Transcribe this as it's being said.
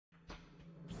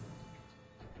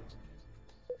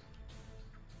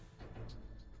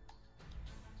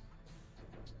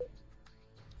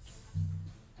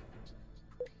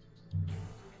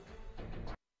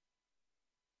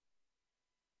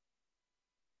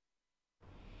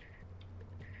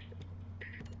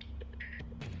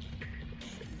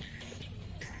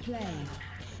Play.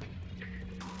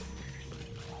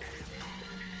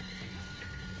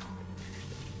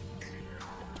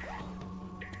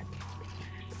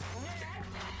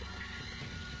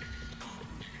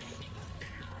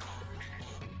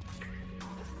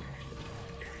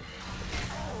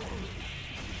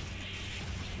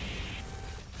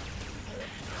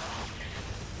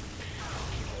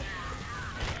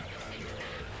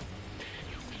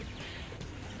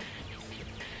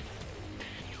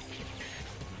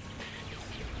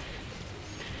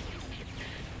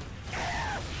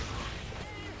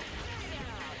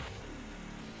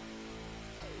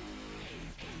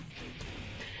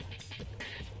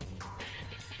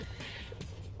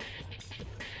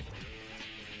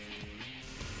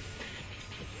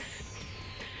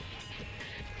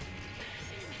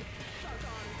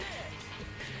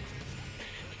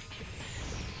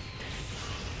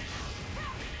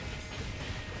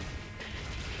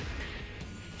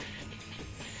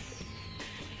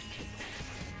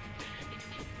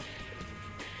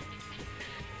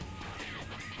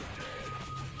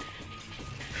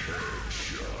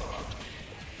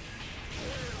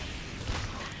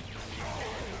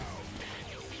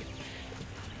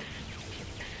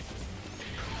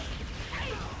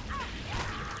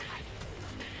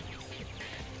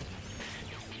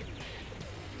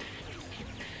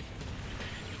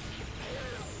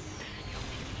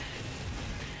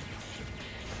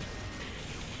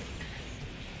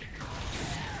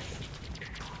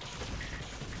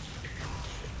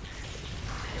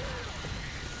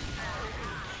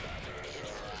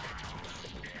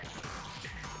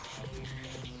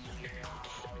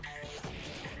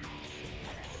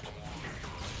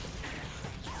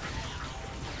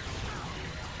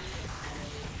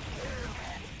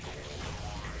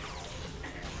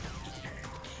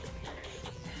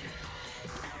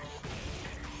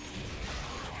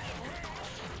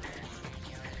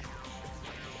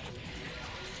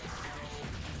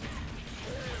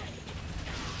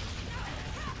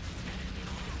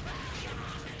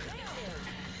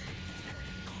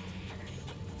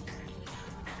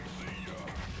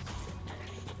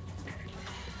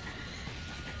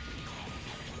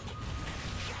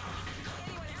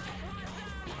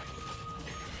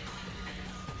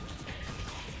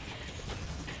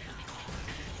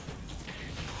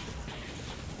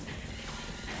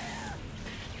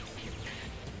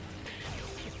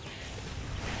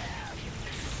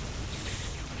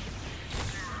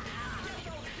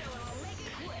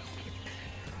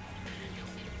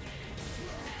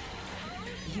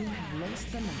 You have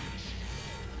lost the match.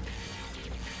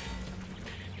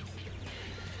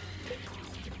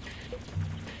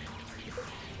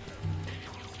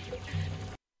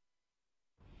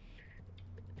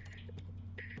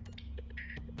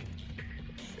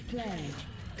 Play.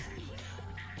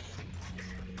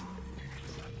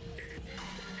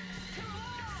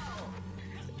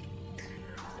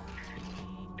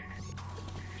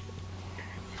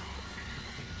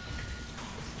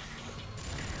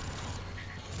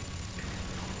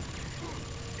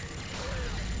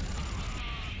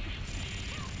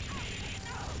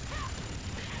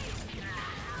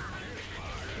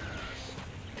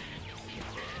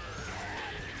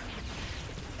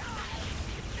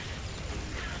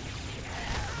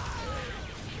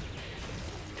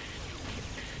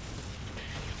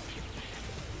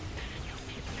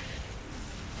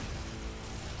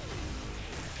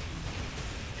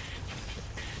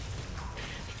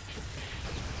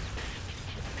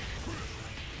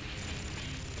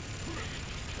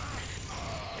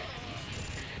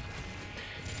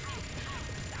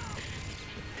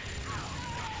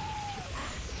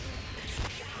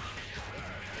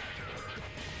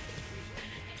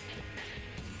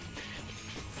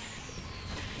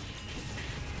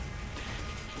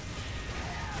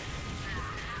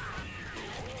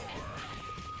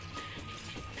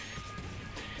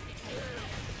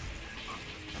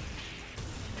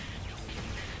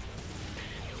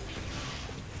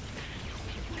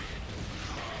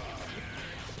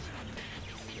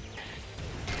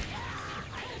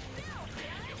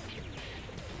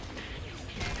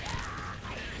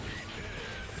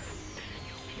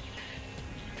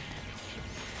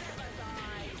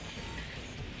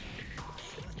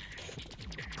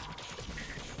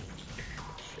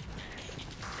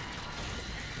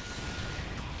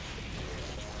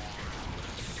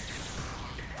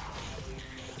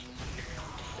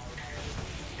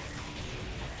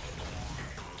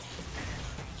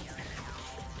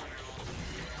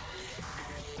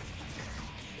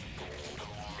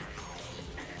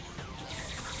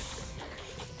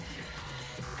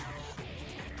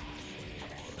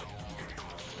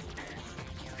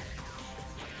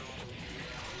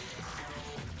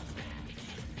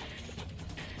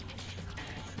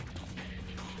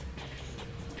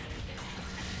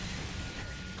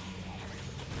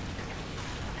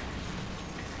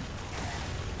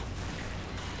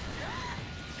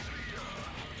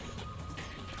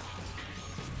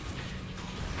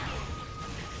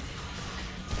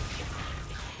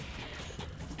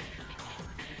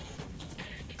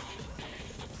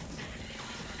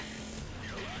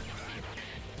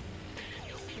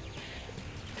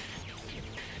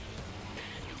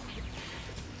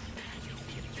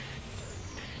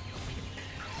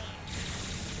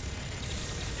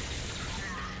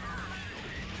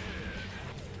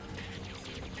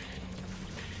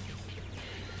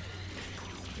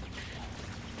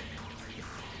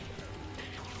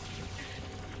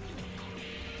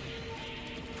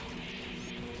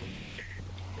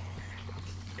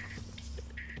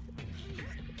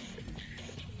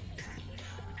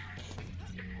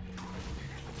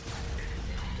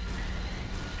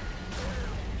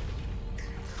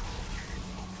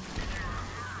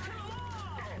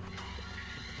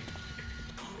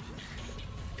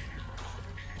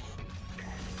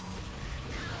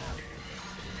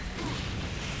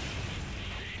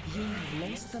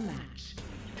 lost the match.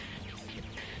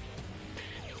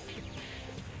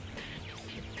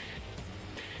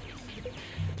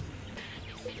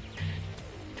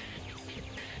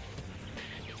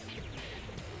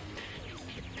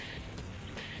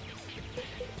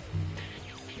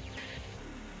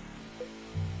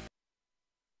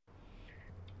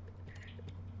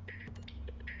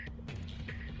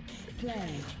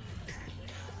 Play.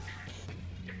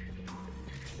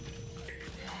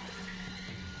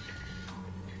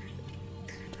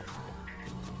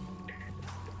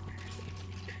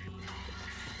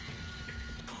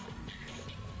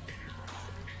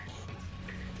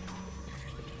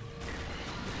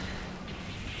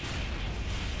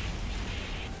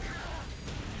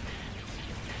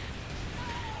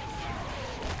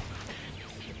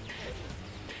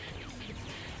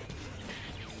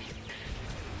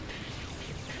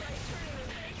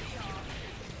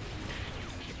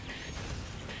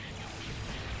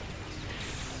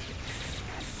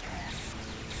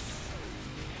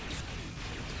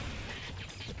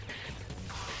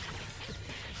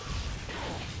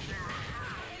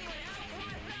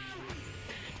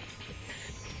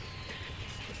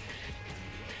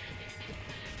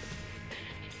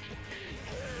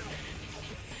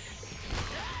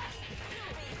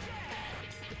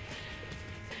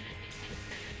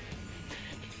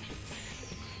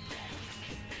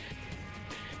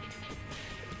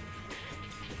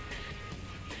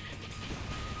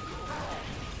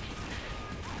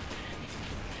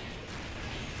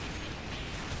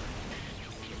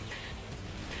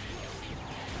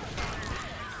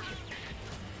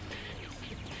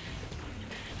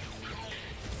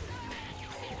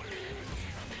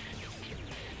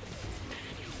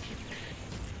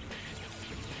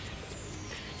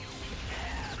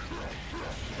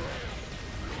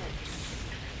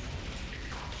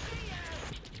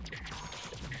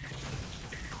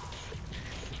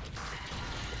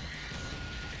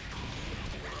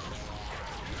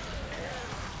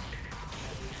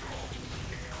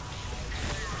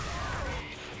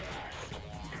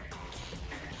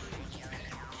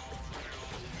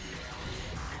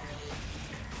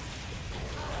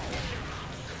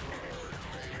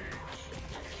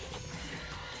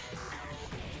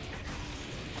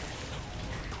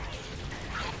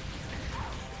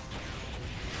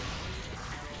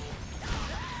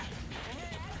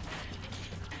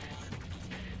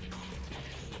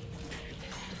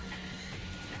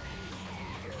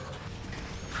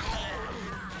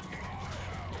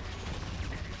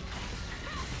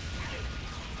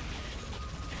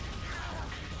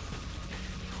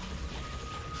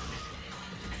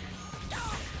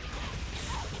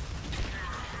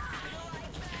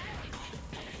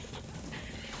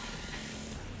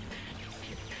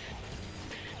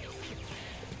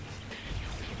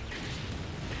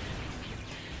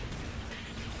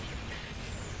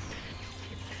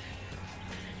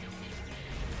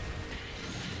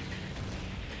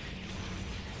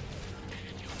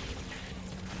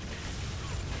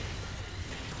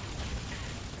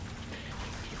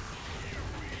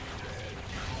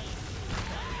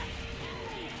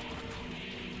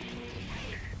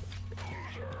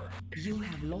 You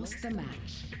have lost the match.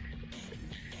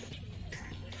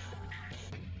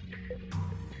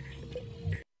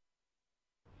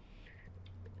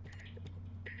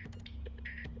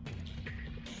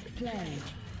 Play.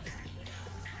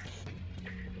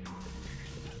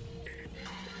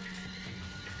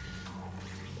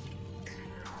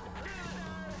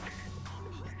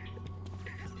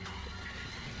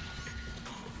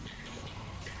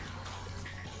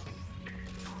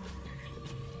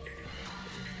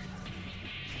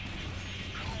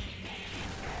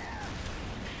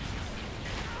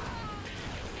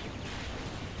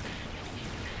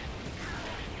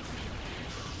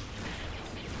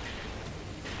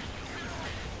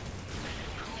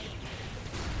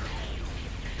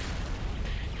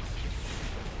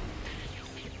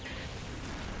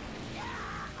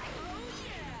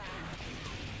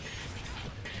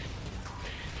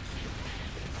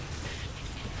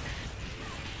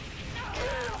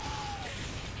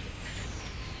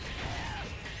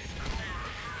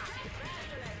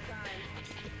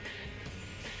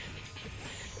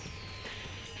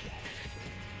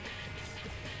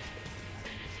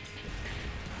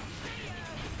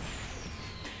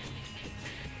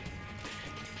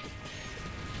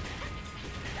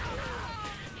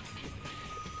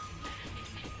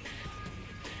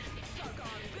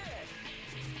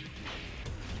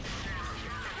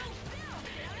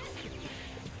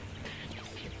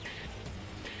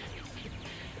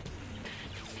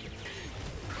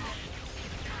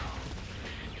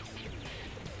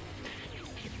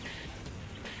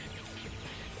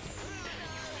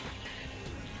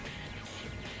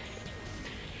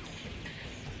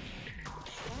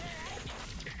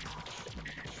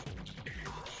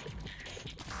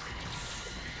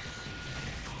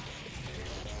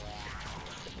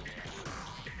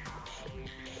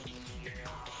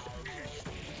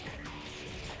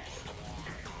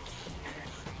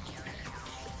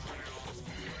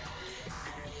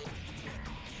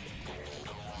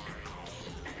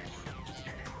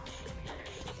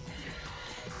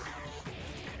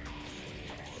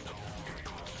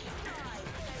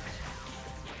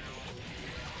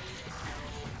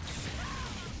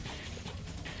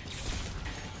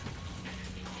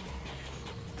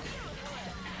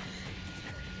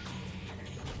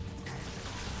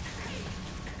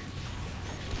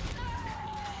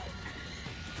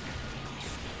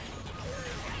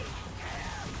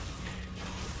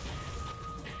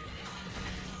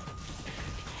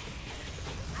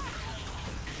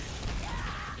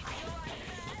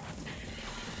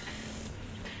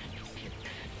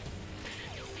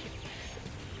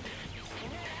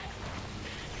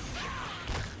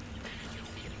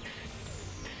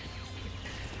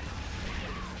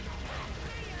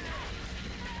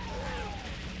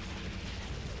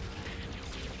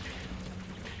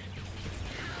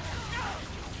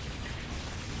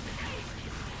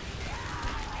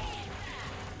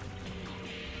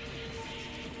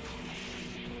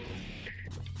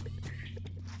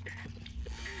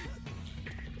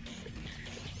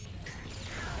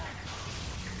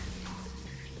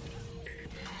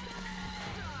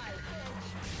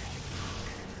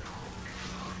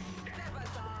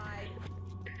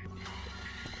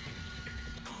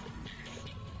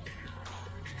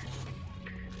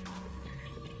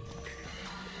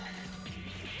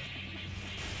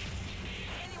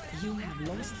 have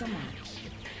lost the match.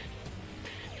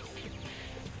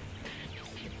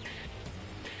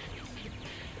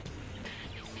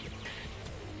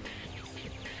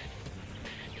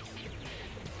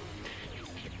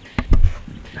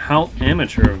 How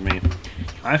amateur of me.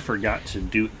 I forgot to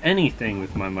do anything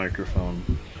with my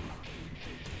microphone.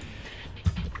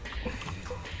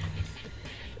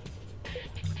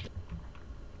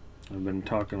 I've been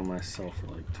talking to myself for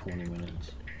like 20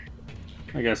 minutes.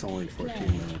 I guess only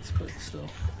 14 minutes, but still.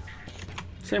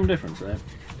 Same difference, right?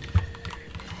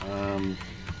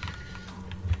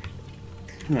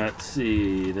 Let's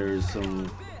see. There's some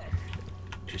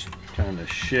just kind of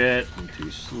shit. I'm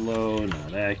too slow,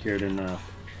 not accurate enough.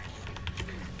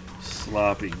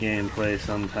 Sloppy gameplay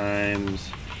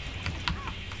sometimes.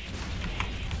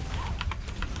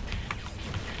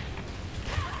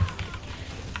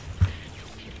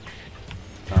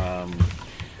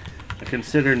 I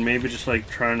considered maybe just like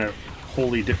trying a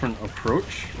wholly different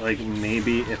approach. Like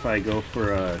maybe if I go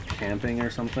for a camping or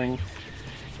something,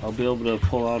 I'll be able to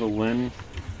pull out a win.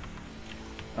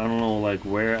 I don't know like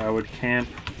where I would camp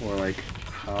or like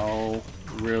how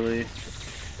really.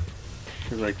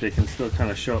 Because like they can still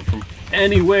kind of show up from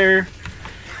anywhere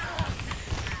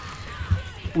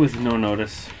with no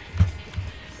notice.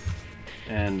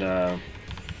 And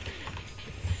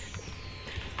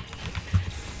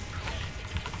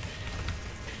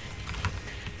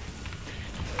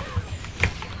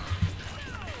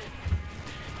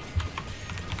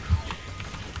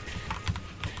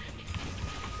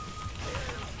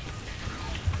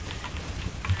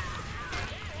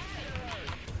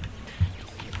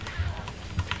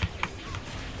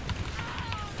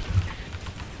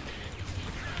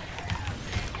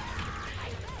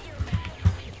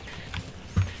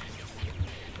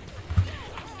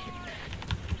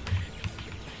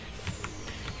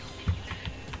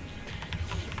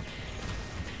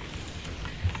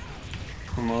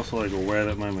I'm also like aware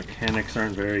that my mechanics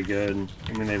aren't very good.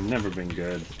 I mean, they've never been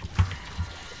good.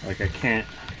 Like I can't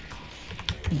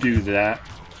do that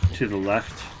to the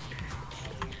left.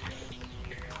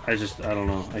 I don't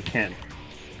know. I can't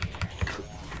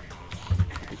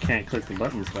click the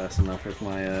buttons fast enough with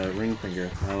my ring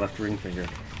finger, my left ring finger.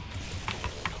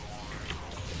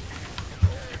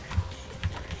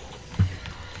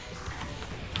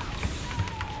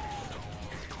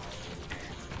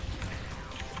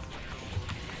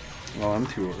 Oh, I'm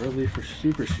too early for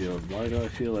Super Shield. Why do I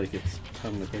feel like it's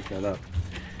time to pick that up?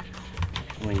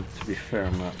 I mean, to be fair,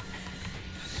 I'm not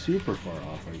super far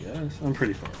off, I guess. I'm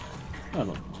pretty far off. I don't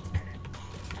know.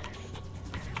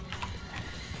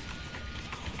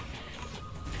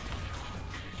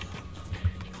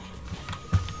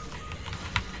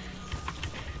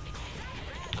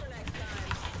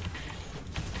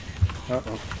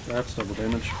 Uh-oh, that's double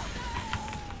damage.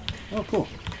 Oh, cool.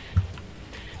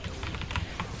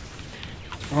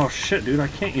 Oh shit, dude, I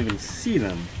can't even see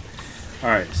them.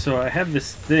 Alright, so I have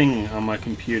this thing on my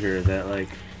computer that, like,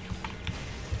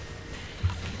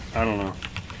 I don't know.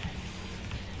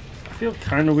 I feel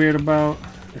kind of weird about.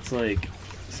 It's like,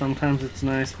 sometimes it's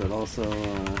nice, but also,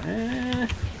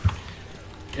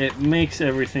 it makes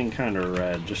everything kind of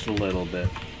red, just a little bit,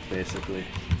 basically.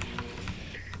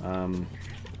 And,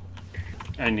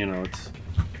 you know, it's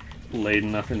late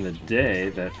enough in the day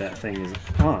that that thing is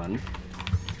on.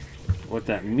 What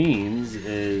that means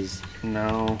is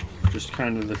now just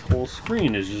kind of the whole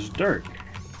screen is just dark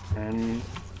and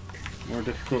more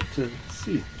difficult to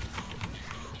see.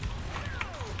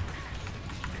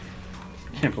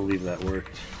 Can't believe that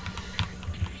worked.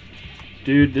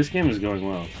 Dude, this game is going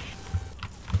well.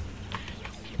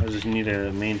 I just need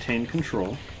to maintain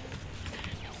control.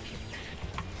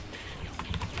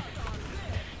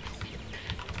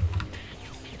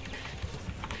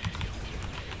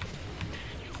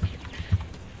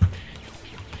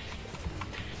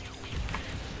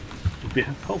 It'd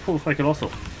be helpful if I could also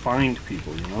find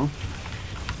people, you know?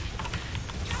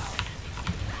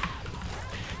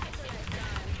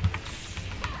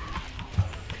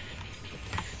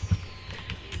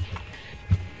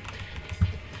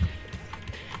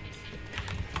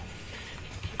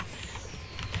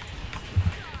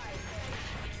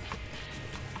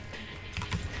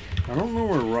 I don't know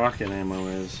where rocket ammo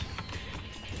is.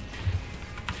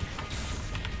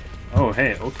 Oh,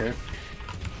 hey, okay.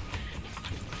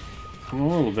 I'm a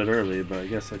little bit early, but I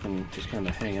guess I can just kind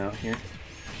of hang out here.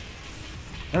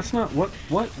 That's not what?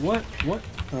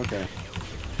 Okay.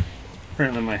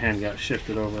 Apparently my hand got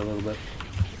shifted over a little bit.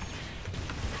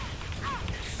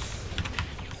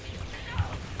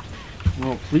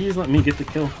 No, please let me get the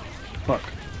kill. Fuck.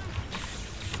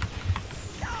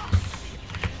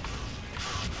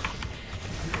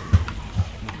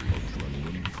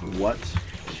 What?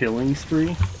 Killing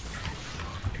spree?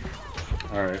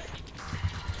 Alright.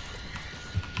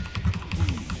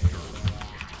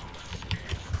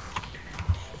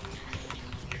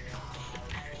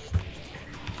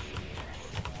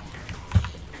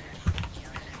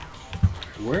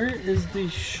 Where is the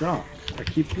shock? I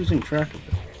keep losing track of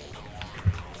it.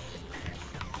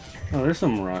 Oh, there's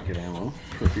some rocket ammo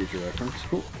for future reference.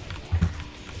 Cool.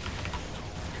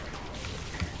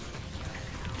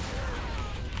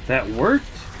 That worked?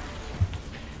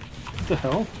 What the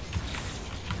hell?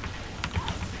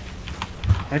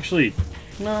 Actually,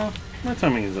 no. My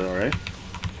timing is alright.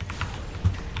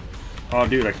 Oh,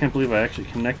 dude, I can't believe I actually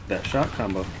connected that shot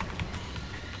combo.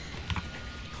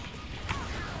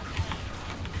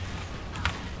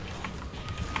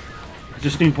 I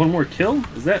just need one more kill?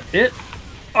 Is that it?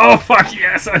 Oh, fuck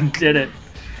yes, I did it.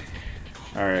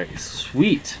 Alright,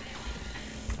 sweet.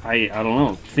 I don't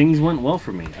know. Things went well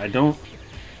for me. I don't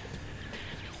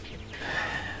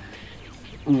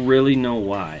really know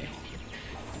why,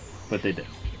 but they did.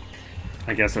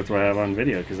 I guess that's why I have on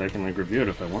video, because I can like review it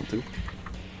if I want to.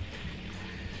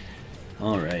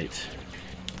 Alright.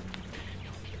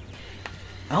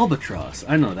 Albatross,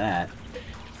 I know that.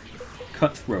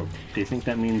 Cutthroat. Do you think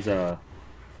that means,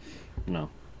 no.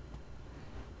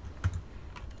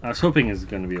 I was hoping it's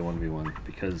going to be a 1v1,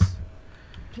 because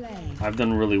I've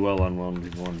done really well on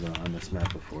 1v1s on this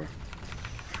map before.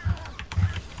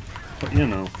 But you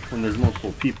know, when there's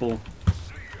multiple people,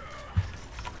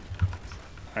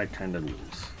 I kind of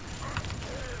lose.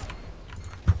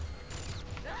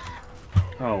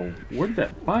 Oh, where did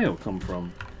that bio come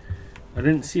from? I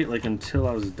didn't see it like until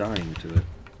I was dying to it.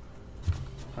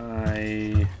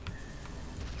 I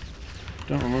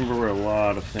don't remember where a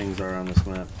lot of things are on this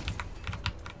map.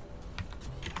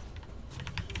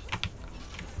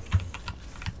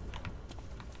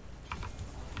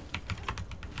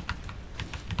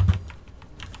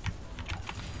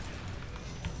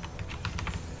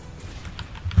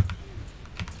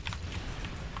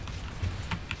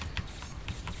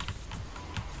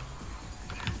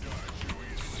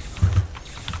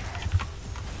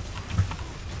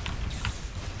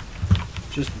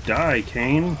 Just die,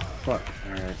 Kane. Fuck.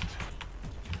 Alright.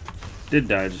 Did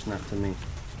die, just not to me.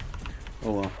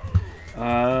 Oh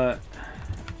well.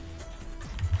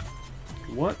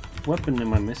 What weapon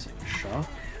am I missing? Shock?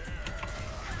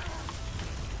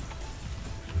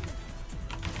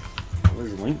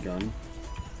 Where's Link gun?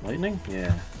 Lightning?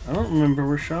 Yeah. I don't remember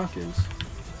where shock is.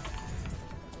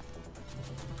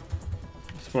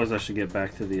 I suppose I should get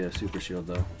back to the super shield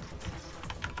though.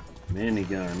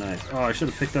 Minigun, nice. Oh, I should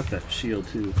have picked up that shield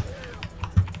too.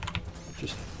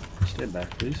 Just stay back,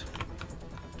 please.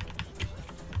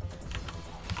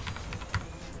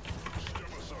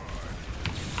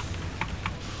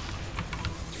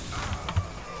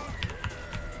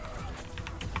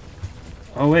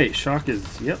 Oh wait, shock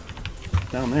is, yep,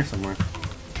 down there somewhere.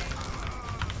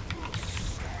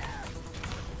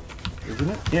 Isn't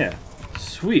it? Yeah.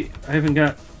 Sweet. I haven't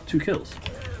got 2 kills.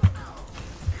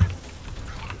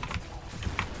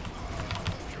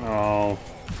 Oh,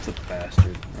 it's a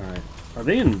bastard. Alright. Are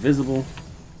they invisible?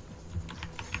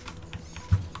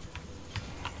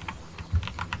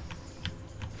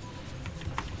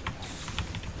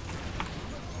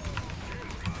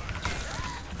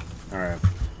 Alright.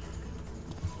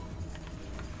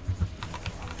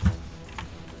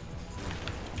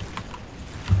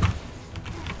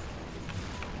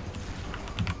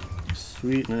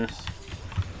 Sweetness.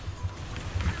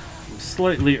 I'm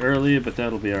slightly early, but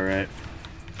that'll be alright.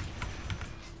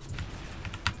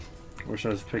 Wish I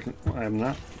was picking. Well, I'm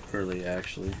not early,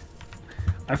 actually.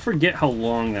 I forget how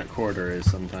long that corridor is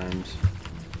sometimes.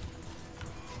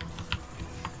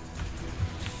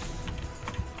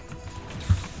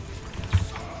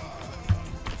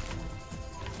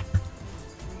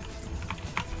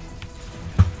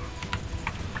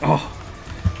 Oh,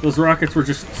 those rockets were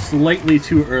just slightly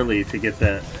too early to get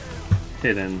that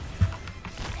hit in.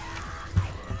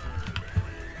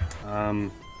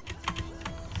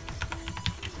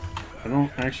 I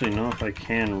don't actually know if I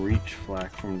can reach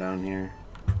flak from down here.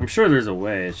 I'm sure there's a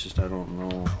way, it's just I don't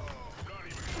know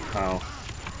how.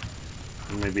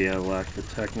 Maybe I lack the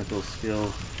technical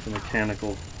skill, the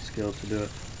mechanical skill to do it.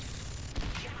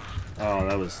 Oh,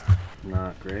 that was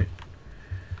not great.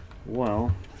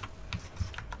 Well.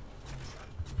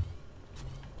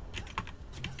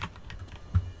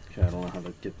 Okay, I don't know how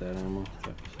to get that ammo.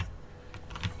 But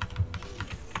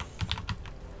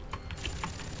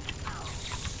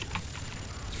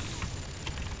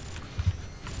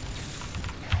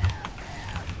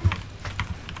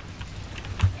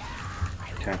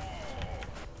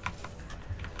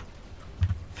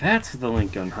That's the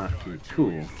link gun hotkey.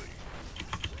 Cool.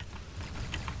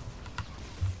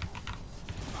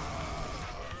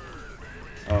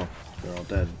 Oh, they're all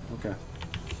dead. Okay.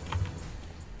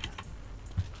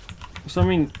 So, I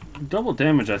mean, double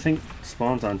damage, I think,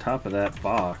 spawns on top of that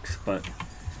box, but...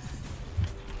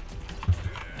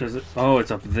 Does it... Oh,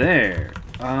 it's up there.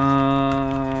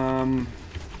 I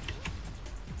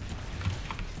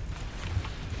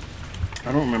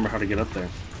don't remember how to get up there.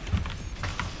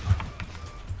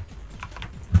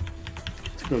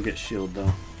 Let's go get shield,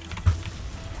 though.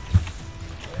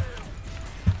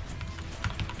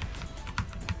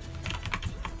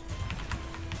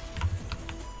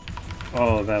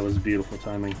 Oh, that was beautiful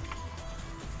timing.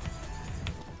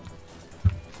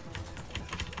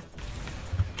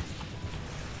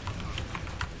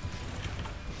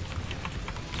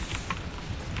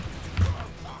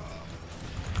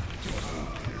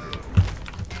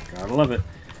 Gotta love it.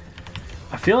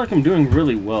 I feel like I'm doing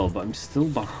really well, but I'm still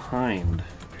behind.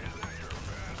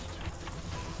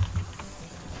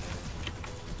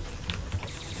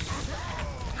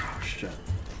 Oh, shit.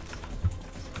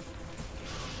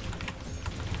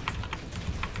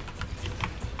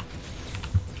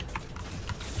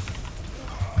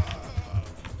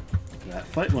 That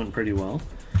fight went pretty well.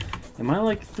 Am I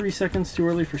like 3 seconds too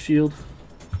early for shield?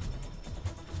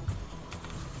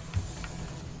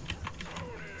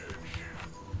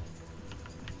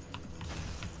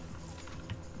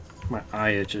 My eye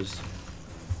itches.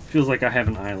 Feels like I have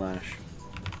an eyelash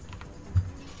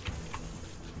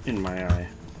in my eye.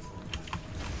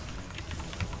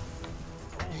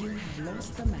 You have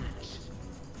lost the match.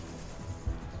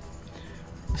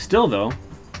 Still though,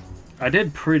 I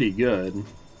did pretty good.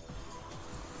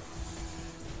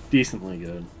 Decently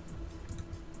good.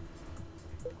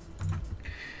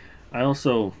 I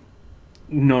also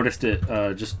noticed it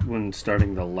just when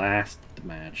starting the last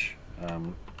match.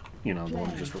 You know, the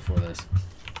one just before this.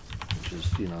 Which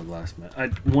is, you know, the last match.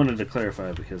 I wanted to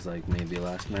clarify because, like, maybe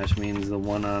last match means the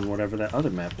one on whatever that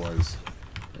other map was.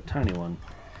 The tiny one.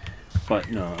 But,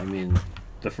 no, I mean,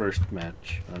 the first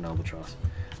match on Albatross.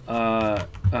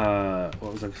 What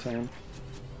was I saying?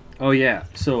 Oh, yeah.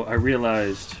 So, I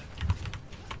realized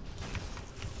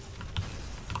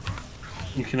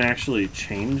you can actually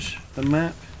change the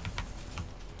map.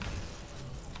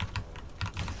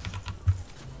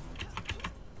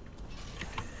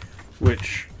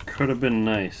 Which could have been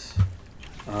nice.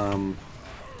 How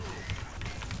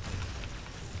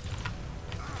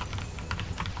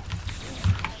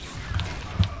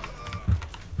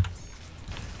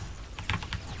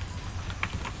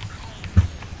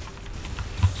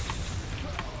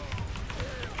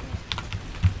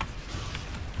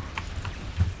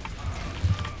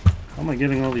am I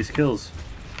getting all these kills?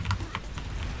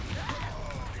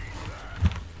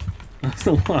 That's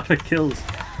a lot of kills.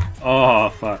 Oh,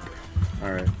 fuck.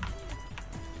 Alright.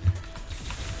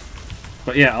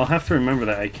 But yeah, I'll have to remember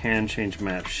that I can change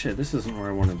maps. Shit, this isn't where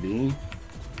I want to be.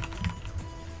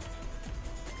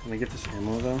 Can I get this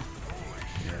ammo, though?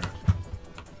 Yeah.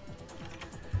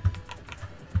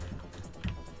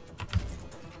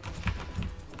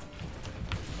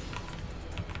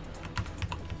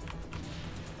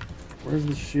 Where's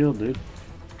the shield, dude?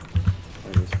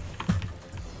 There it is.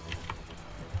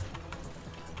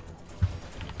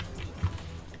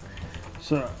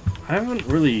 So, I haven't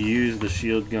really used the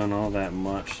shield gun all that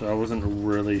much, so I wasn't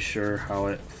really sure how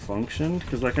it functioned.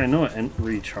 Because, like, I know it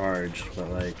recharged, but,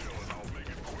 like...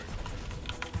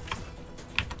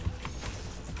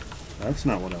 That's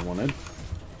not what I wanted.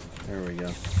 There we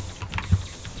go.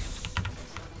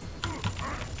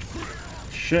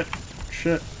 Shit.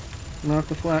 Shit. Not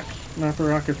the flak. Not the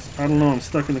rockets. I don't know, I'm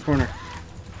stuck in the corner.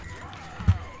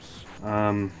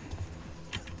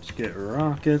 Let's get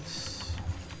rockets.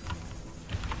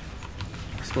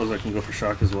 I suppose I can go for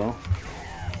shock as well.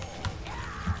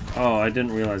 Oh, I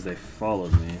didn't realize they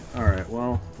followed me. Alright,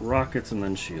 well, rockets and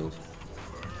then shield.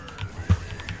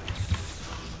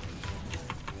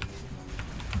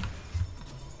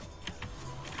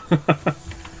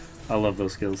 I love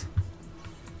those skills.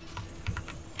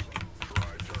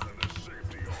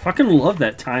 Fucking love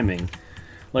that timing.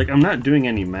 Like, I'm not doing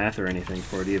any math or anything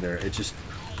for it either. It just...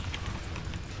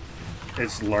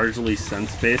 It's largely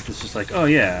sense-based. It's just like, oh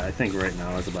yeah, I think right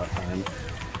now is about time.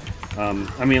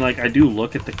 I mean, like, I do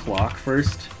look at the clock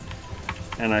first,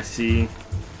 and I see,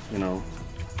 you know,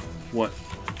 what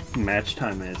match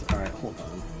time is. Alright, hold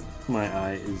on. My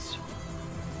eye is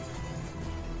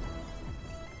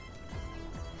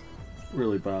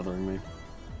really bothering me.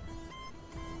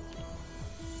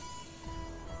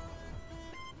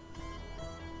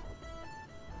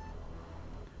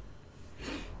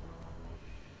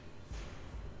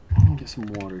 Get some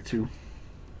water too.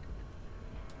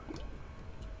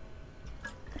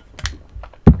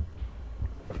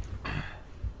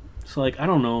 So like, I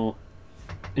don't know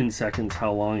in seconds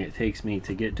how long it takes me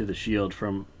to get to the shield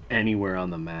from anywhere on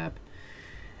the map.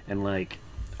 And like,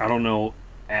 I don't know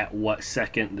at what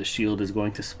second the shield is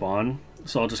going to spawn.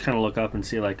 So I'll just kind of look up and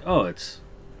see like, oh, it's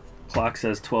clock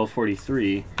says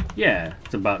 12:43. Yeah,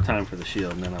 it's about time for the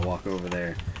shield. And then I walk over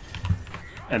there.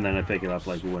 And then I pick it up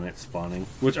like when it's spawning.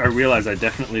 Which I realize I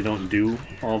definitely don't do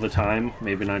all the time.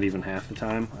 Maybe not even half the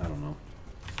time. I don't know.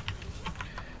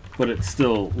 But it's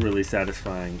still really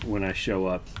satisfying when I show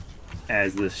up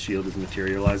as this shield is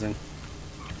materializing.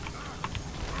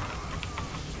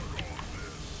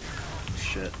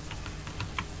 Shit.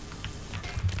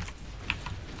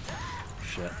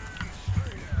 Shit.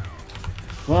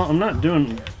 Well, I'm not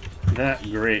doing that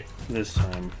great this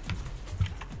time.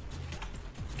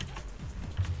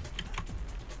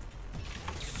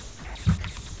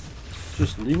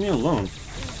 Just leave me alone.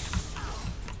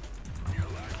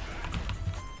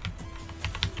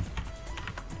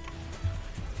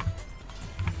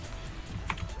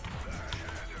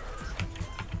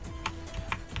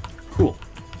 Cool.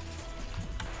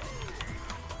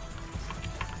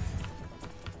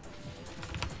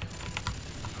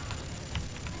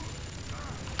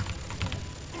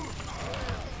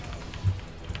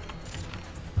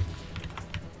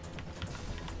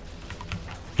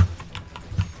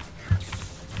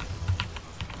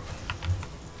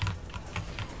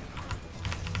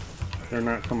 They're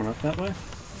not coming up that way?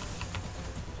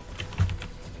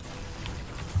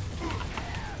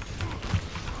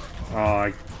 Oh,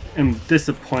 I am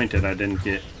disappointed I didn't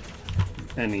get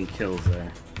any kills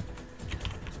there.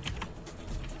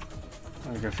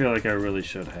 Like, I feel like I really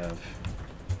should have.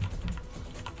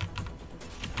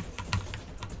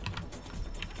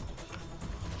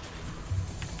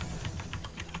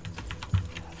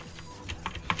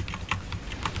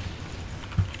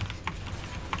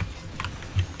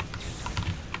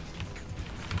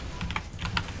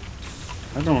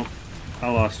 I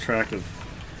lost track of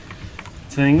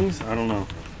things. I don't know.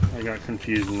 I got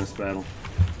confused in this battle.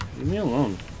 Leave me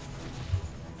alone.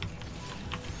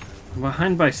 I'm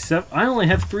behind by 7. I only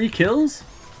have 3 kills?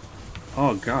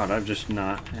 Oh god,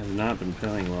 have not been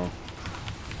playing well.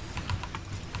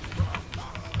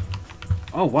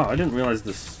 Oh wow, I didn't realize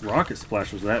this rocket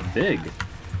splash was that big.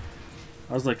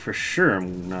 I was like, for sure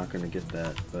I'm not gonna get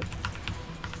that, but...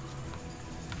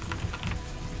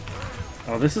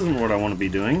 Oh, this isn't what I want to be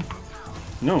doing.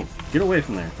 No, get away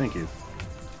from there. Thank you.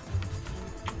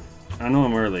 I know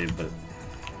I'm early, but...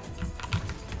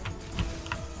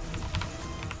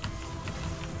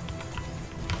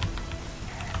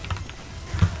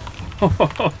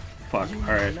 Oh, fuck.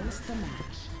 Alright.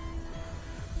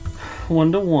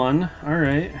 1-1.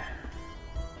 Alright.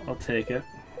 I'll take it.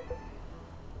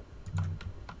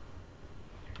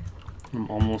 I'm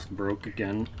almost broke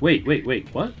again. Wait,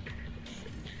 what?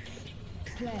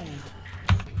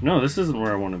 No, this isn't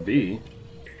where I want to be.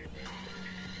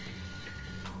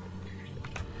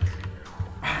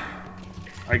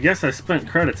 I guess I spent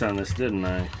credits on this, didn't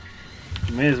I?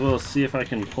 May as well see if I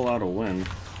can pull out a win.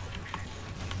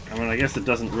 I mean, I guess it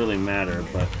doesn't really matter,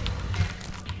 but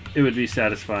it would be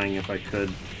satisfying if I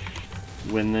could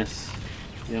win this,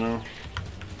 you know?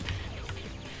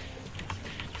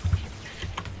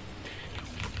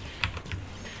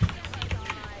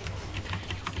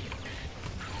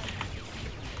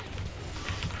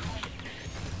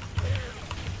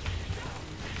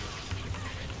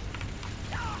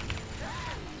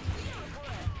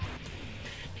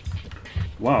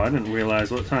 Wow, I didn't realize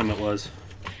what time it was.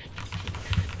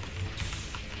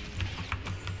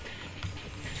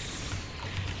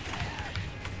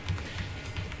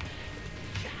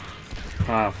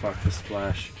 Ah, fuck the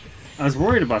splash. I was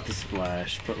worried about the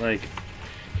splash, but like,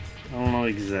 I don't know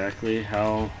exactly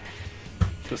how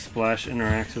the splash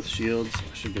interacts with shields.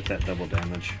 I should get that double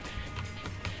damage.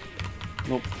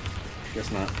 Nope,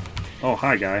 guess not. Oh,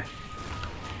 hi guy.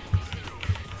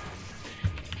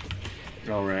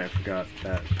 Oh right, I forgot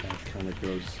that path kind of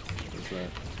goes that.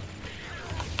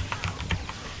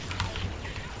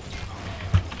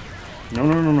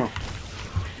 No.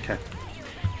 Okay.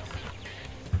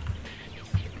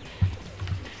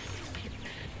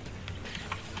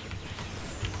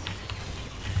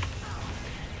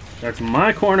 That's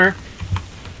my corner.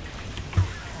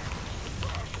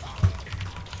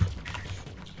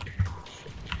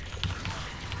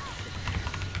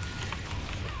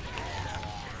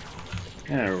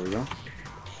 There we go.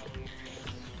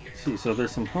 Let's see, so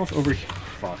there's some health over here.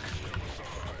 Fuck.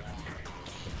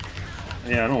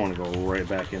 Yeah, I don't want to go right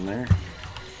back in there.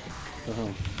 What the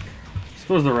hell?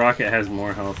 suppose the rocket has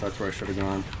more health. That's where I should have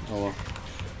gone. Oh well.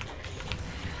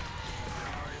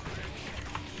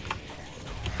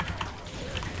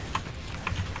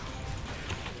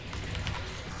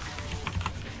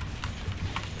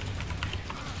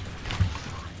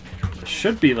 It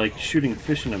should be like shooting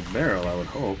fish in a barrel, I would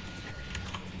hope.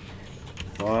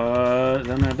 But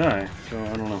then I die, so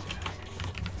I don't know.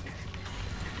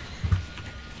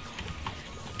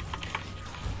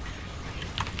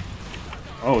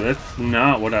 Oh, that's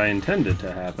not what I intended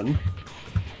to happen.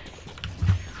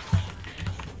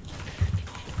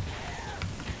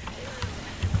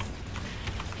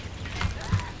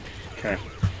 Okay.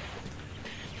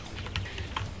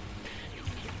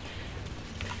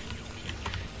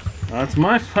 That's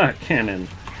my flat cannon.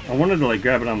 I wanted to like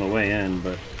grab it on the way in,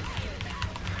 but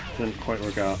didn't quite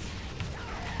work out.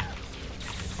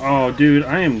 Oh, dude,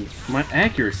 my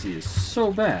accuracy is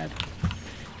so bad.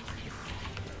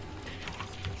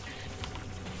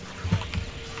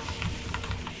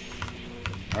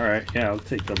 Alright, yeah, I'll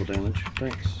take double damage.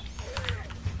 Thanks.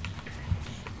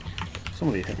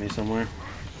 Somebody hit me somewhere.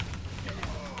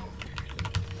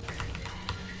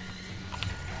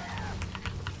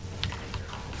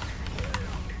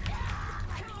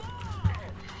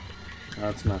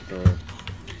 That's not the...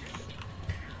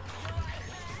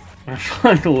 I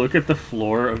try to look at the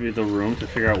floor of the room to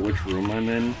figure out which room I'm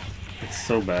in. It's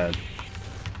so bad.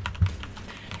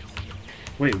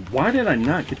 Wait, why did I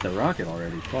not get the rocket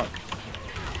already? Fuck.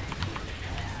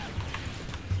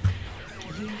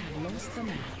 You have lost the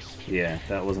match. Yeah,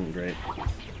 that wasn't great.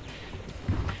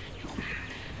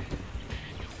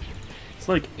 It's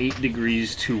like 8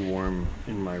 degrees too warm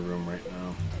in my room right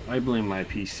now. I blame my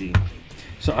PC.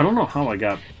 So I don't know how I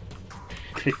got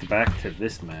kicked back to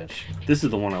this match. This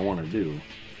is the one I want to do.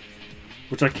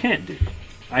 Which I can't do.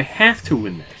 I have to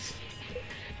win this.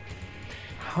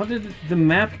 How did the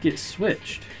map get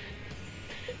switched?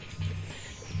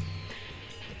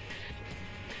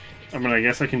 I mean, I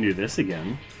guess I can do this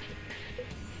again.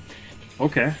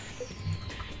 Okay.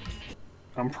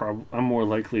 I'm more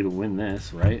likely to win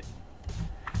this, right?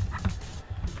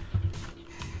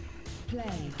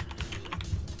 Play.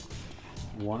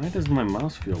 Why does my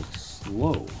mouse feel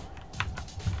slow?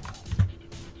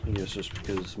 I guess just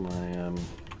because my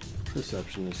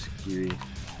perception is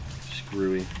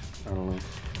screwy. I don't know.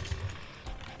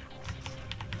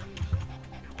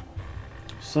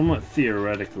 Somewhat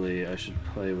theoretically, I should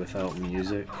play without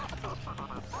music.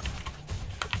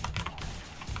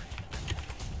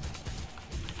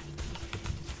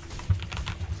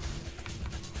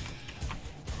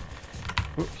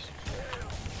 Oops.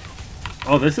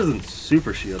 Oh, this isn't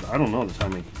super shield. I don't know the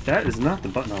timing. That is not the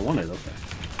button I wanted. Okay.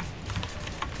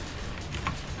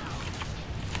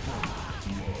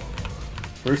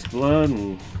 First blood,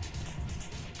 and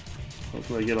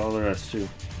hopefully I get all the rest too.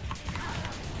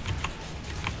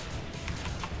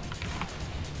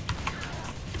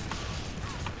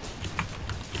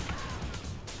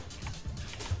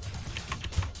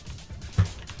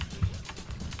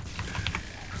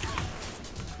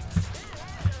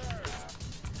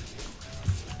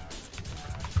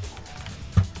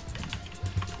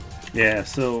 Yeah,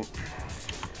 so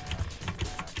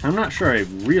I'm not sure I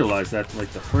realized that like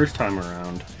the first time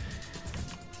around.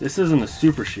 This isn't a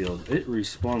super shield. It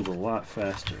respawns a lot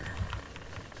faster.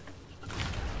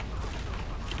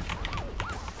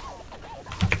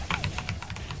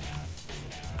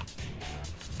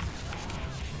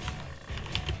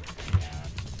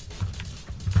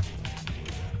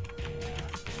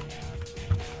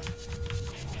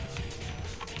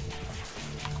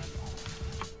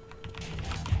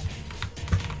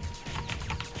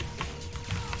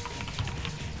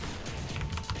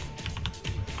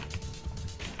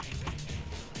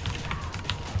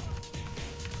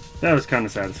 That was kind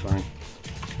of satisfying.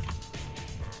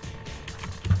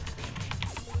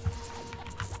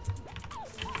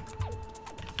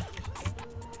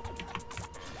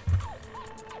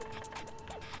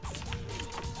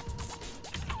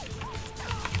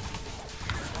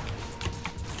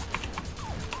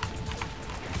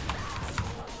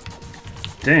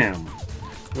 Damn.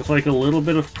 With like a little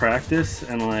bit of practice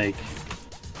and like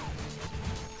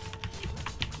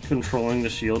controlling the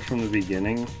shield from the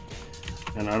beginning,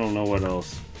 and I don't know what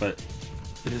else, but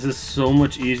this is so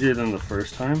much easier than the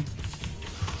first time.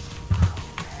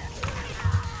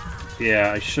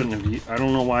 Yeah, I shouldn't have. I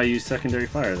don't know why I used secondary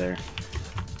fire there.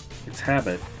 It's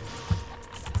habit.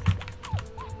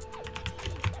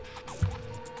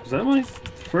 Was that my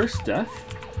first death?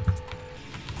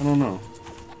 I don't know.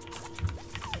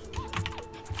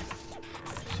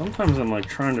 Sometimes I'm like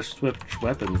trying to switch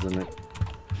weapons and it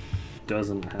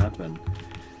doesn't happen.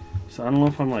 So I don't know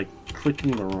if I'm like clicking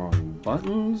the wrong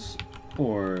buttons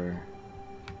or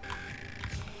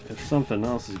if something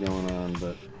else is going on,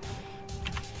 but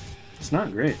it's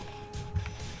not great.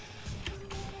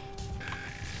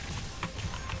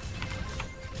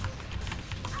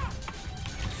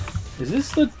 Is this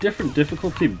the different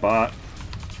difficulty bot?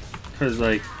 Because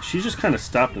like she just kind of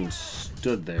stopped and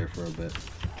stood there for a bit.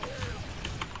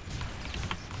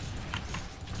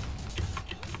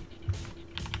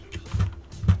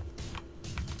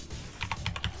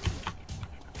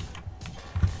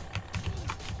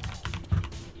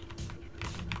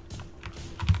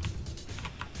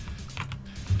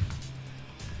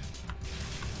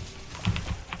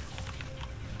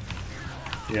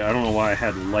 Yeah, I don't know why I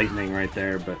had lightning right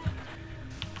there, but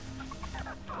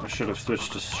I should have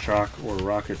switched to shock or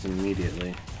rockets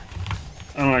immediately.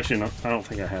 I don't actually know. I don't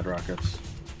think I had rockets.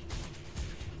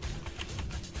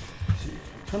 Let's see.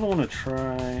 I kind of want to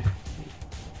try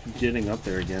getting up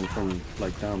there again from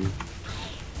like down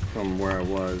from where I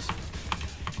was.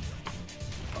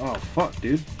 Oh fuck,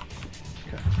 dude.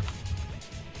 Okay.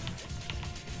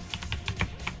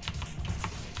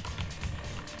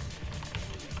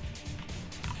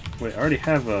 Wait, I already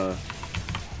have a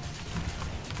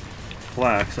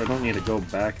flak, so I don't need to go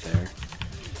back there.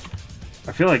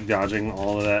 I feel like dodging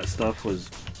all of that stuff was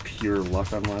pure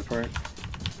luck on my part.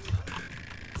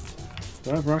 Do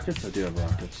I have rockets? I do have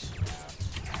rockets.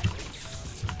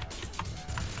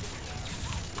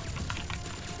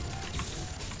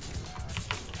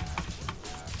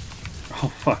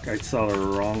 Oh fuck, I saw the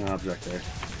wrong object there.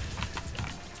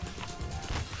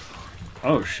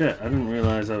 Oh shit, I didn't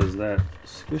realize I was that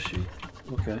squishy.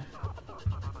 Okay.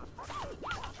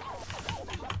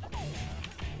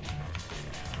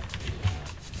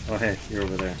 Oh hey, you're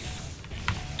over there.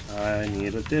 I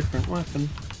need a different weapon.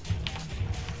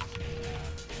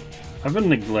 I've been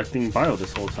neglecting bio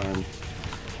this whole time.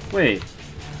 Wait,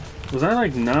 was I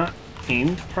like not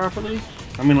aimed properly?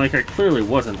 I mean like I clearly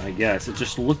wasn't, I guess. It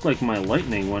just looked like my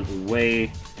lightning went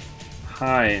way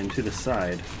high and to the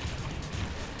side.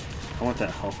 I want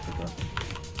that health pickup.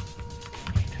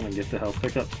 Can I get the health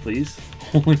pickup, please?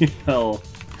 Holy hell.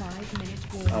 5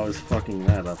 minutes. I was fucking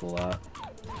that up a lot.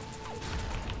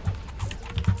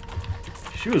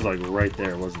 She was like right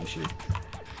there, wasn't she?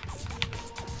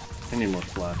 I need more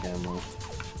flak ammo.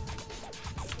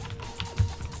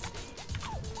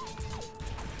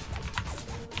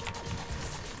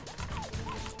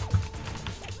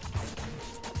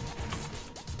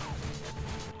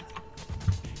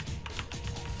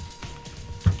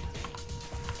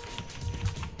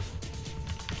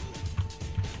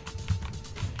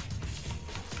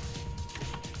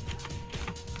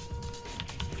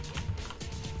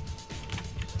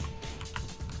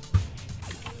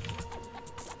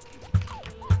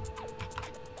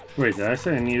 Wait, did I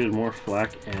say I needed more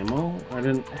flak ammo? I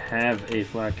didn't have a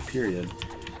flak, period.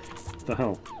 What the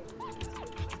hell?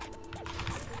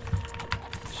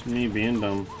 It's me being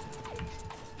dumb.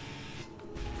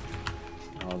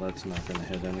 Oh, that's not gonna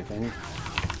hit anything.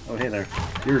 Oh, hey there.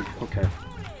 You're okay.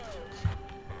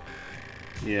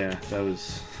 Yeah, that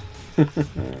was...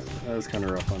 that was kind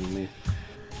of rough on me.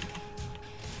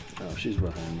 Oh, she's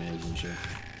behind me, isn't she?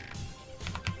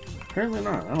 Apparently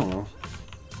not. I don't know.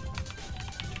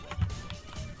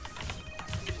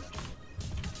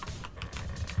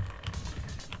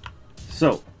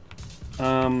 So,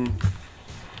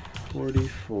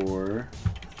 44,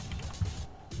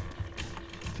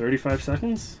 35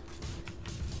 seconds?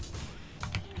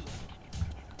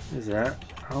 Is that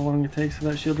how long it takes for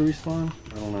that shield to respawn?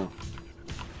 I don't know.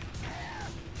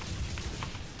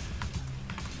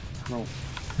 No.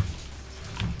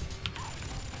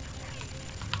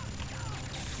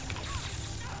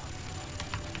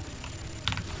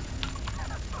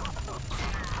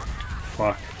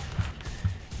 Fuck.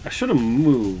 I should have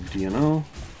moved, you know?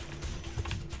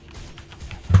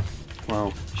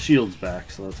 Well, shield's back,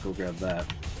 so let's go grab that.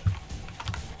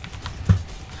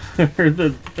 I heard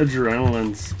the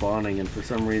adrenaline spawning, and for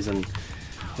some reason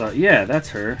thought, yeah, that's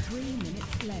her. 3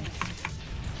 minutes left.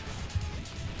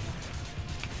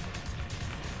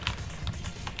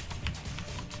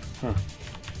 Huh.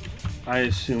 I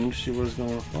assumed she was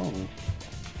going to fall.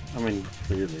 I mean,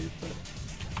 clearly, but...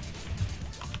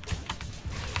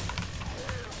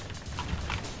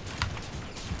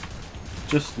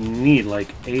 Just need like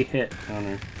a hit on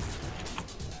her.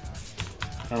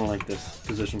 I don't like this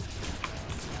position.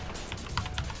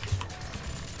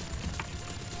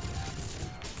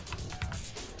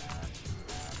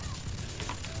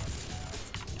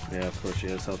 Yeah, of course she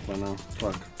has health by now.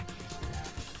 Fuck.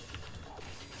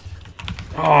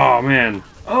 Oh man.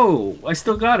 Oh, I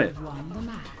still got it. Won the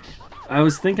match. I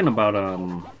was thinking about,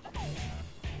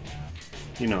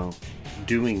 you know,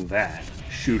 doing that,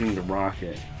 shooting the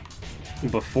rocket,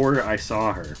 before I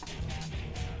saw her.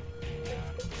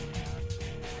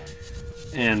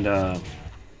 And,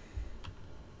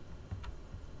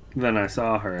 then I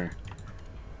saw her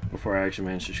before I actually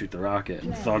managed to shoot the rocket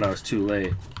and thought I was too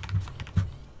late.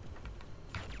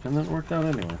 And then it worked out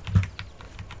anyway.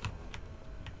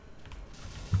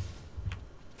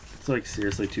 It's like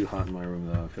seriously too hot in my room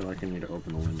though. I feel like I need to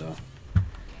open the window.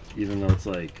 Even though it's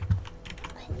like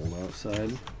cold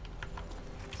outside.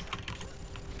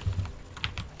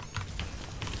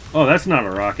 Oh, that's not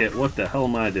a rocket. What the hell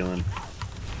am I doing?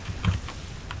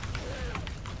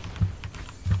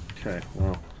 Okay,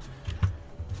 well.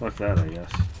 Fuck that, I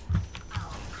guess.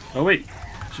 Oh wait,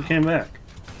 she came back.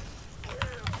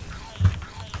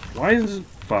 Why is it...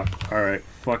 Fuck. Alright,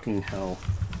 fucking hell.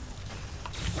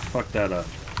 I fucked that up.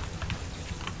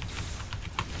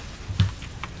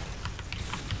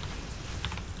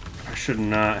 I should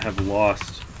not have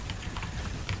lost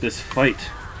this fight.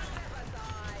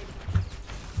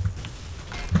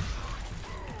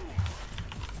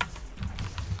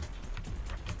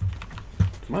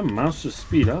 Did my mouse just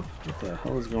speed up? What the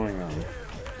hell is going on?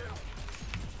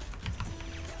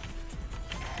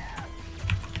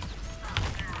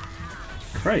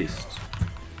 Christ.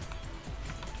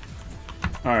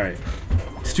 Alright.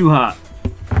 It's too hot.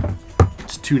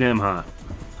 It's too damn hot.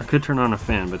 I could turn on a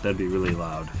fan, but that'd be really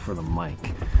loud for the mic.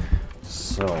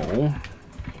 So...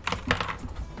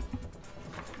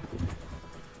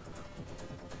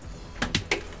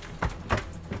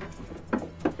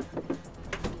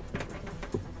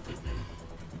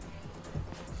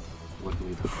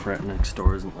 luckily the frat next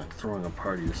door isn't like throwing a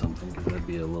party or something, because that'd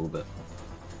be a little bit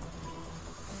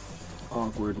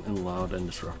awkward and loud and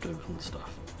disruptive and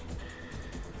stuff.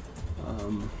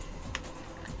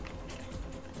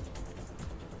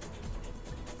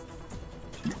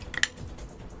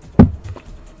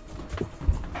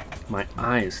 My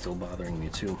eye is still bothering me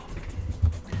too.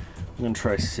 I'm gonna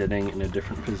try sitting in a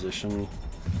different position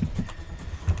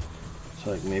to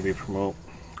like maybe promote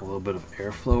a little bit of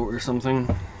airflow or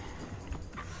something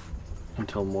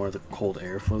until more of the cold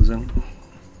air flows in.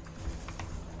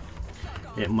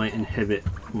 It might inhibit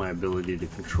my ability to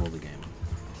control the game.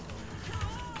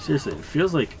 Seriously, it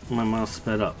feels like my mouse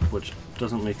sped up, which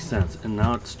doesn't make sense, and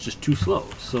now it's just too slow,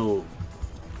 so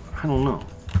I don't know.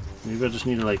 Maybe I just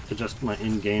need to like adjust my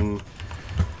in-game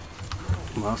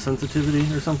mouse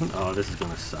sensitivity or something. Oh, this is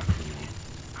gonna suck for me.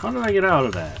 How did I get out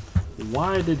of that?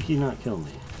 Why did he not kill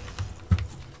me?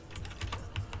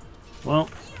 Well,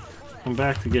 I'm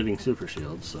back to getting super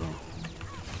shields, so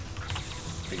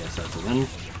I guess that's a win.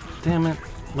 Damn it.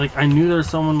 Like, I knew there was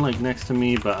someone like next to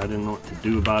me, but I didn't know what to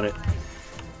do about it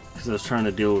because I was trying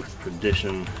to deal with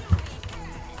perdition.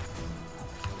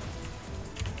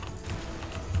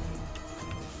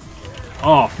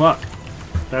 Oh, fuck.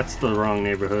 That's the wrong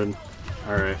neighborhood.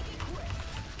 Alright.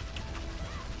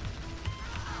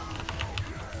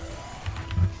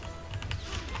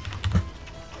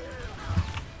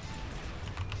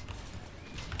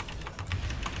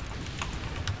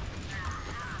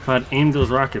 If I'd aimed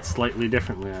those rockets slightly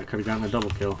differently, I could have gotten a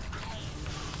double kill.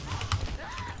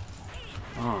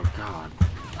 Oh, God.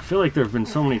 I feel like there have been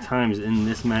so many times in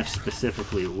this match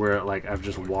specifically where, like, I've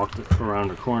just walked around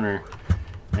a corner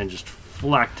and just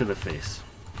flack to the face.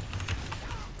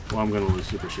 Well, I'm gonna lose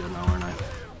super shield now, aren't I?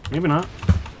 Maybe not.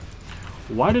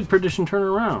 Why did perdition turn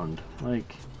around?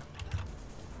 Like,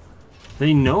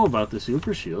 they know about the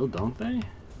super shield, don't they?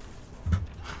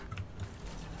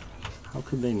 How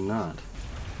could they not?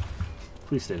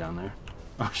 Please stay down there.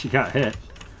 Oh, she got hit.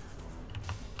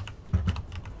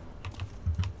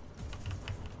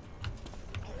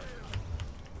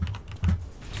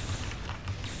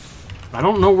 I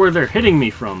don't know where they're hitting me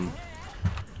from.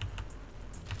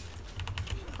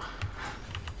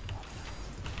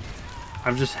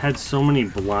 I've just had so many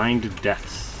blind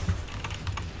deaths.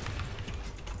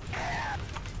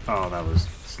 Oh, that was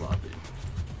sloppy.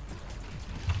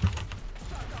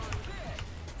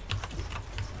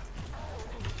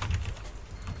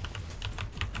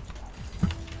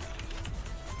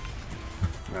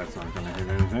 That's not gonna hit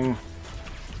anything.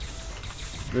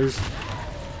 There's...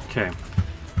 Okay.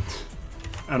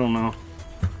 I don't know.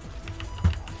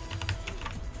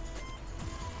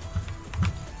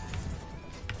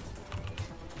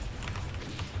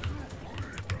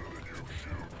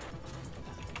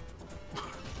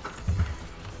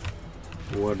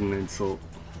 What an insult.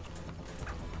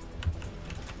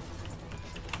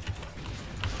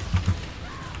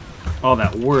 Oh,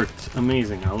 that worked.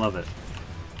 Amazing. I love it.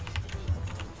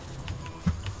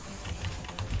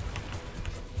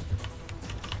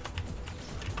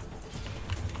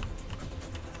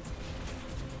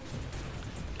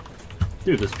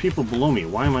 Dude, there's people below me.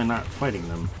 Why am I not fighting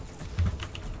them?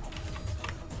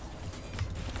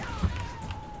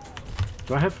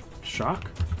 Do I have shock?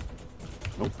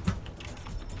 Nope.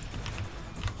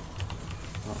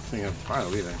 I don't think I have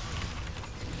pile either.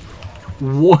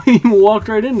 What? You walked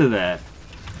right into that.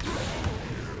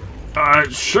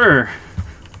 Sure.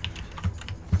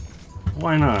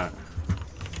 Why not?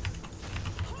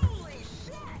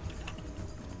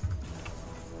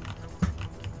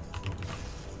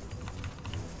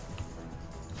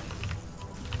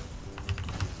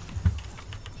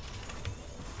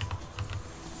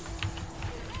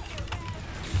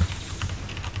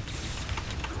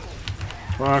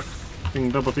 Fuck. Being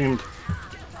double teamed.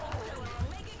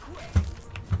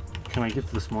 Can I get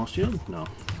to the small shield? No.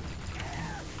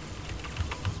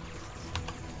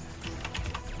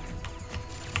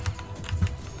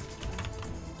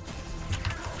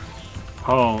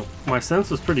 Oh, my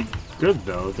sense was pretty good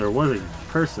though. There was a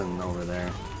person over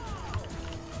there.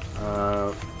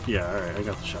 Yeah, alright, I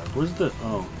got the shot. Where's the...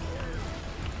 oh.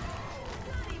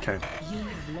 Okay. You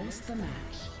have lost the match.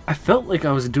 I felt like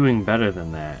I was doing better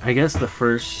than that. I guess the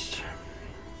first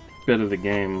bit of the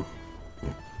game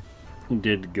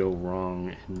did go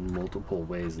wrong in multiple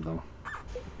ways though.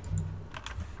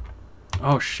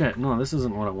 Oh shit, no, this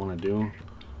isn't what I want to do.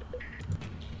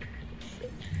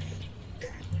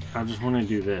 I just want to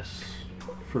do this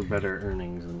for better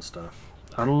earnings and stuff.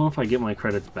 I don't know if I get my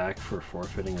credits back for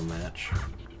forfeiting a match.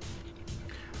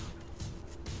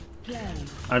 Play.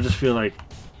 I just feel like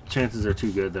chances are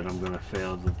too good that I'm going to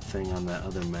fail the thing on that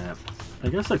other map. I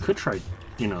guess I could try,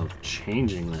 you know,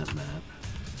 changing that map.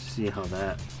 See how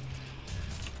that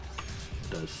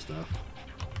does stuff.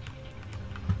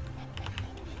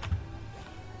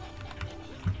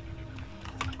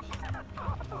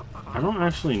 I don't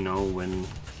actually know when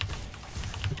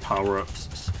power-ups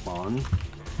spawn.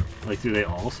 Like, do they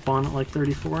all spawn at like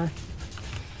 34?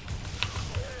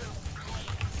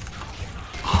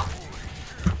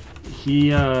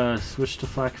 He switched to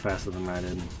flak faster than I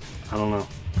did. I don't know.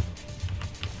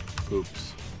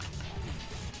 Oops.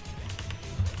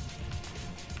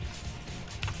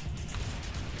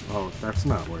 Oh, that's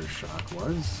not where shock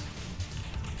was.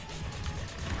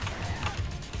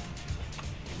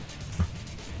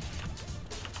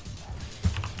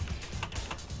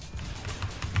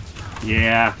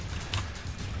 Yeah.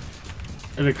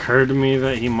 It occurred to me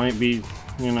that he might be,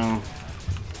 you know,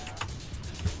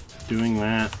 doing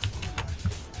that.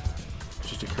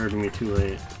 Just occurred to me too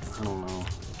late. I don't know.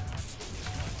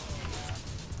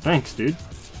 Thanks, dude.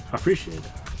 I appreciate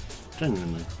it.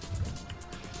 Genuinely.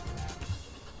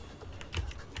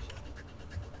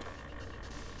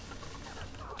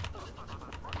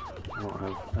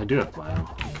 I do have bio.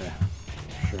 Okay.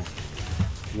 Sure.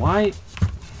 Why?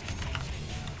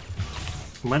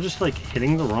 Am I just like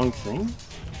hitting the wrong thing?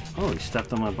 Oh, he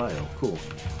stepped on my bio. Cool.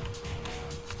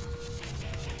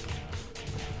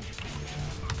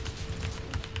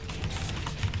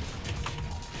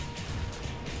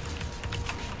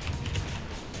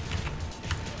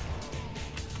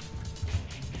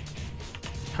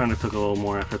 Kind of took a little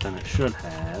more effort than it should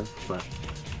have, but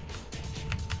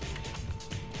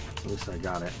at least I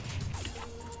got it.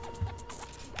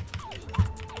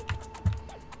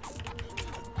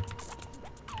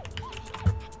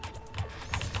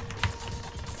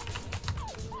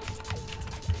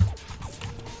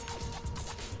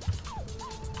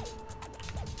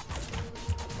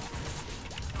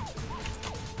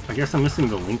 I guess I'm missing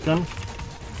the link gun.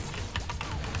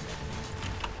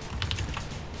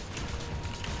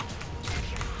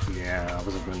 Yeah, I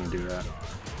wasn't going to do that.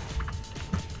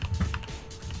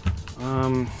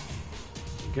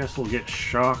 I guess we'll get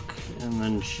shock and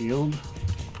then shield.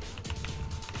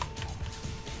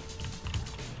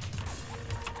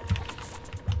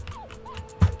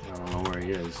 I don't know where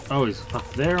he is. Oh, he's up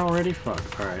there already? Fuck,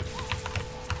 alright.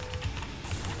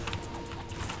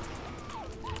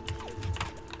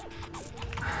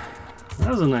 That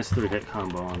was a nice 3-hit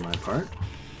combo on my part.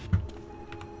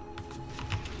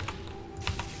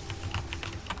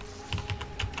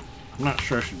 I'm not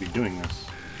sure I should be doing this.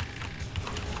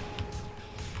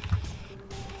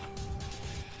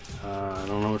 I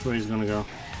don't know which way he's gonna go.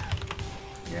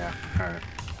 Yeah, alright.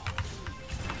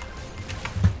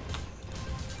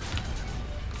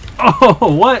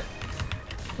 Oh, what?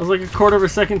 That was like a quarter of a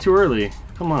second too early.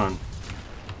 Come on.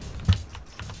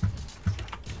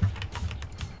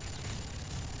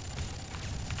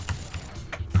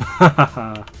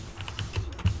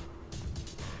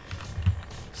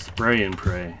 Spray and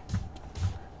pray.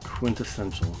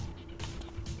 Quintessential.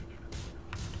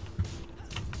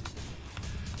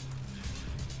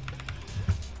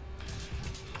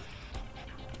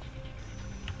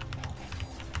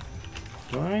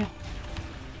 Do I?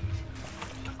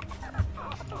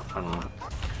 I don't know.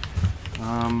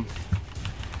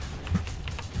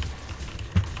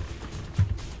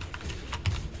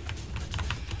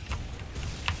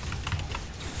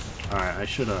 Alright, I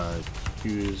should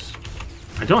use...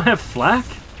 I don't have flak?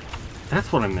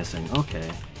 That's what I'm missing. Okay.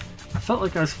 I felt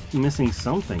like I was missing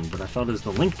something, but I thought it was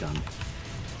the link gun.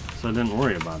 So I didn't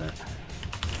worry about it.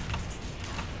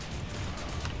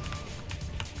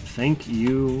 Thank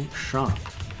you, shop.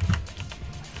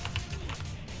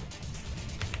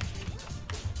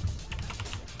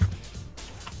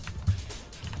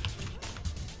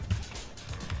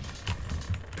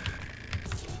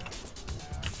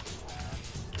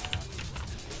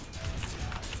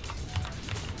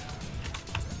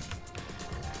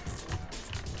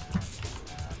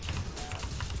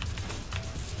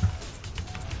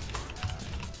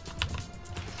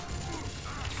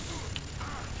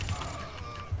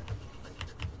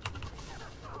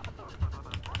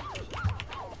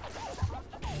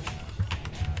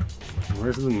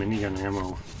 Where's the minigun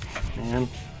ammo, man?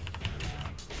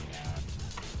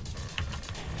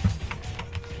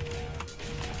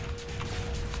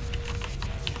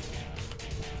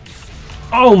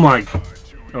 Oh my...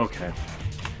 Okay.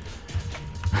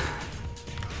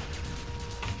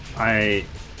 I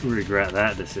regret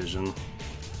that decision.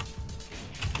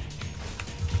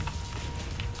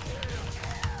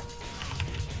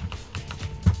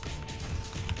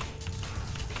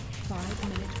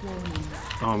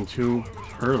 Oh, I'm too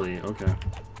early. Okay.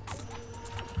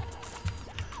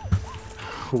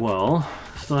 Well,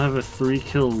 still have a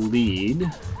 3-kill lead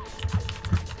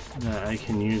that I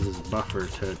can use as buffer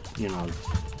to, you know,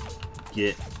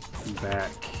 get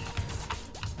back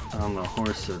on the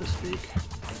horse, so to speak.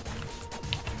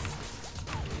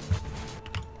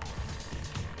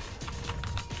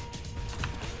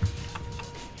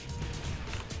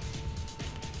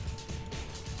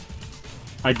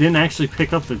 I didn't actually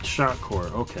pick up the shot core.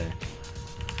 Okay.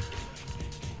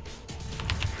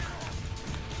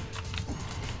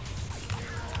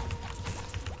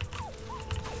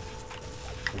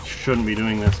 I shouldn't be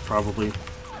doing this, probably.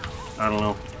 I don't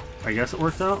know. I guess it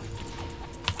worked out.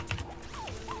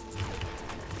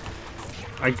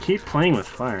 I keep playing with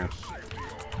fire.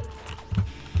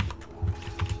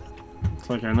 It's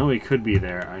like, I know he could be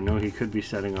there. I know he could be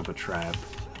setting up a trap.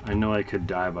 I know I could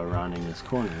die by rounding this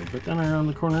corner, but then I round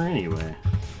the corner anyway.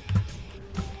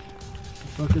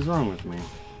 What the fuck is wrong with me?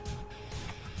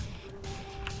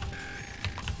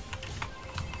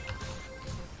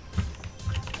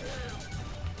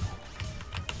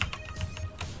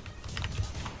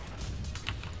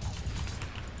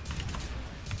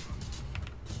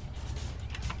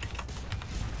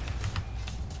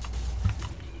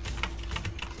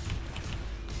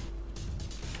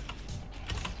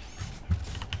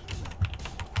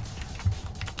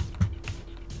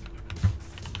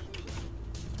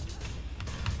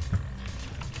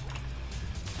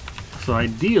 So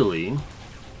ideally,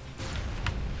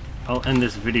 I'll end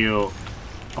this video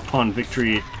upon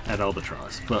victory at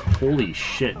Albatross, but holy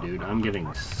shit, dude, I'm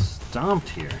getting stomped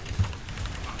here.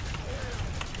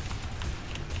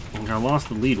 Like, I lost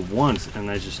the lead once, and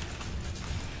I just...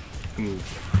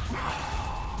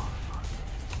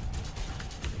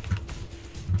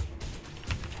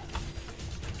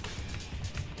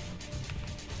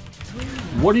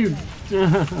 What are you...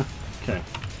 Okay.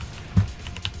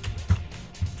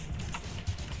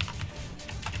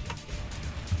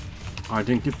 Oh, I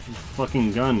didn't get the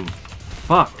fucking gun.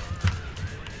 Fuck.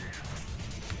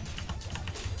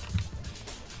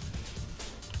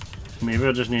 Maybe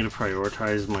I just need to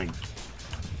prioritize my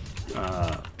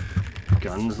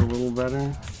guns a little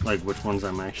better. Like which ones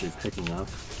I'm actually picking up.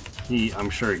 I'm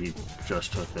sure he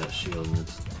just took that shield and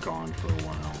it's gone for a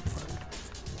while.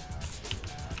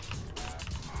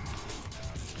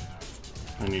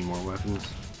 But I need more weapons.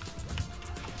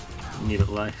 I need at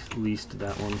least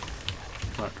that one.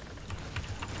 Fuck.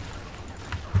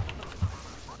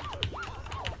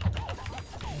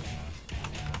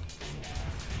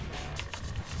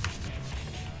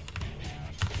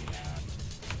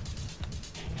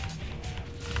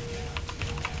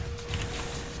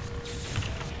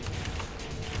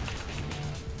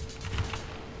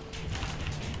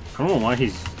 I don't know why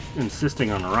he's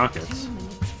insisting on the rockets.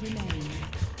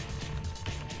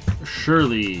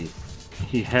 Surely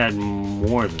he had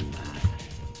more than that.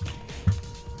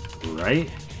 Right?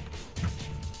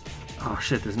 Oh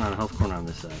shit, there's not a health corner on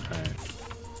this side. Alright.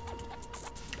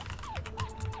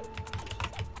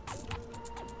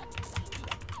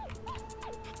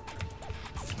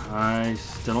 I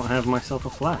still don't have myself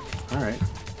a flak. Alright.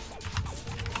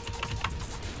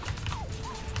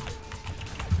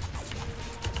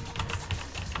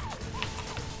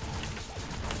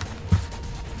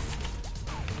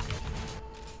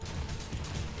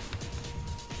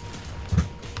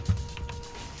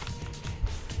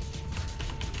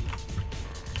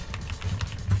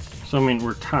 So, I mean,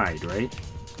 we're tied, right?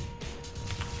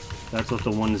 That's what the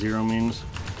 1-0 means.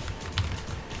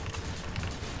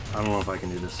 I don't know if I can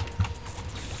do this.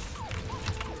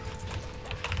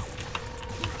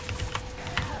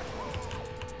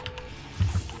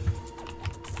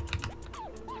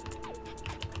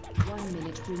 One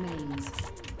minute remains.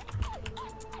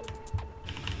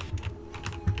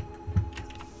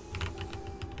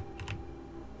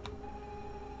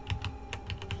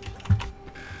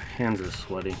 Hands are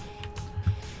sweaty.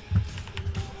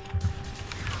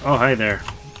 Oh, hi there.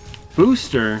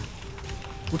 Booster?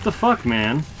 What the fuck,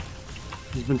 man?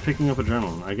 He's been picking up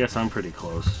adrenaline. I guess I'm pretty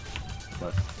close.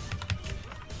 But...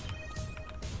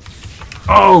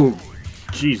 Oh!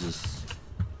 Jesus.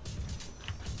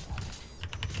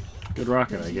 Good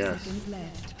rocket, I guess.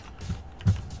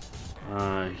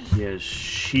 He has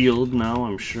shield now,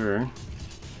 I'm sure.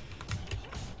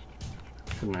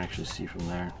 Couldn't actually see from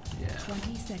there. Yeah.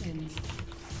 20 seconds.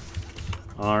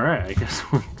 Alright, I guess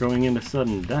we're going into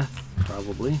sudden death,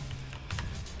 probably.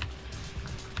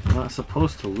 I'm not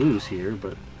supposed to lose here,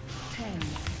 but... 10,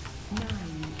 9,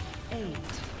 8,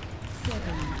 7,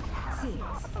 6,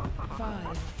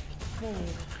 5, 4,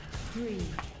 3,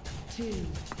 2,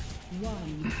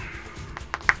 1.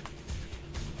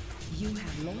 You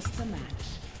have lost the match.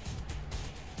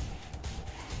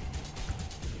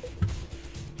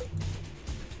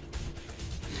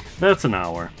 That's an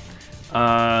hour.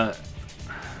 I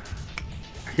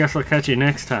guess I'll catch you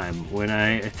next time when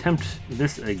I attempt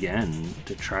this again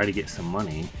to try to get some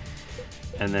money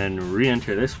and then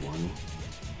re-enter this one.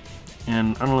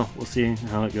 And I don't know, we'll see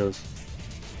how it goes.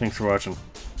 Thanks for watching.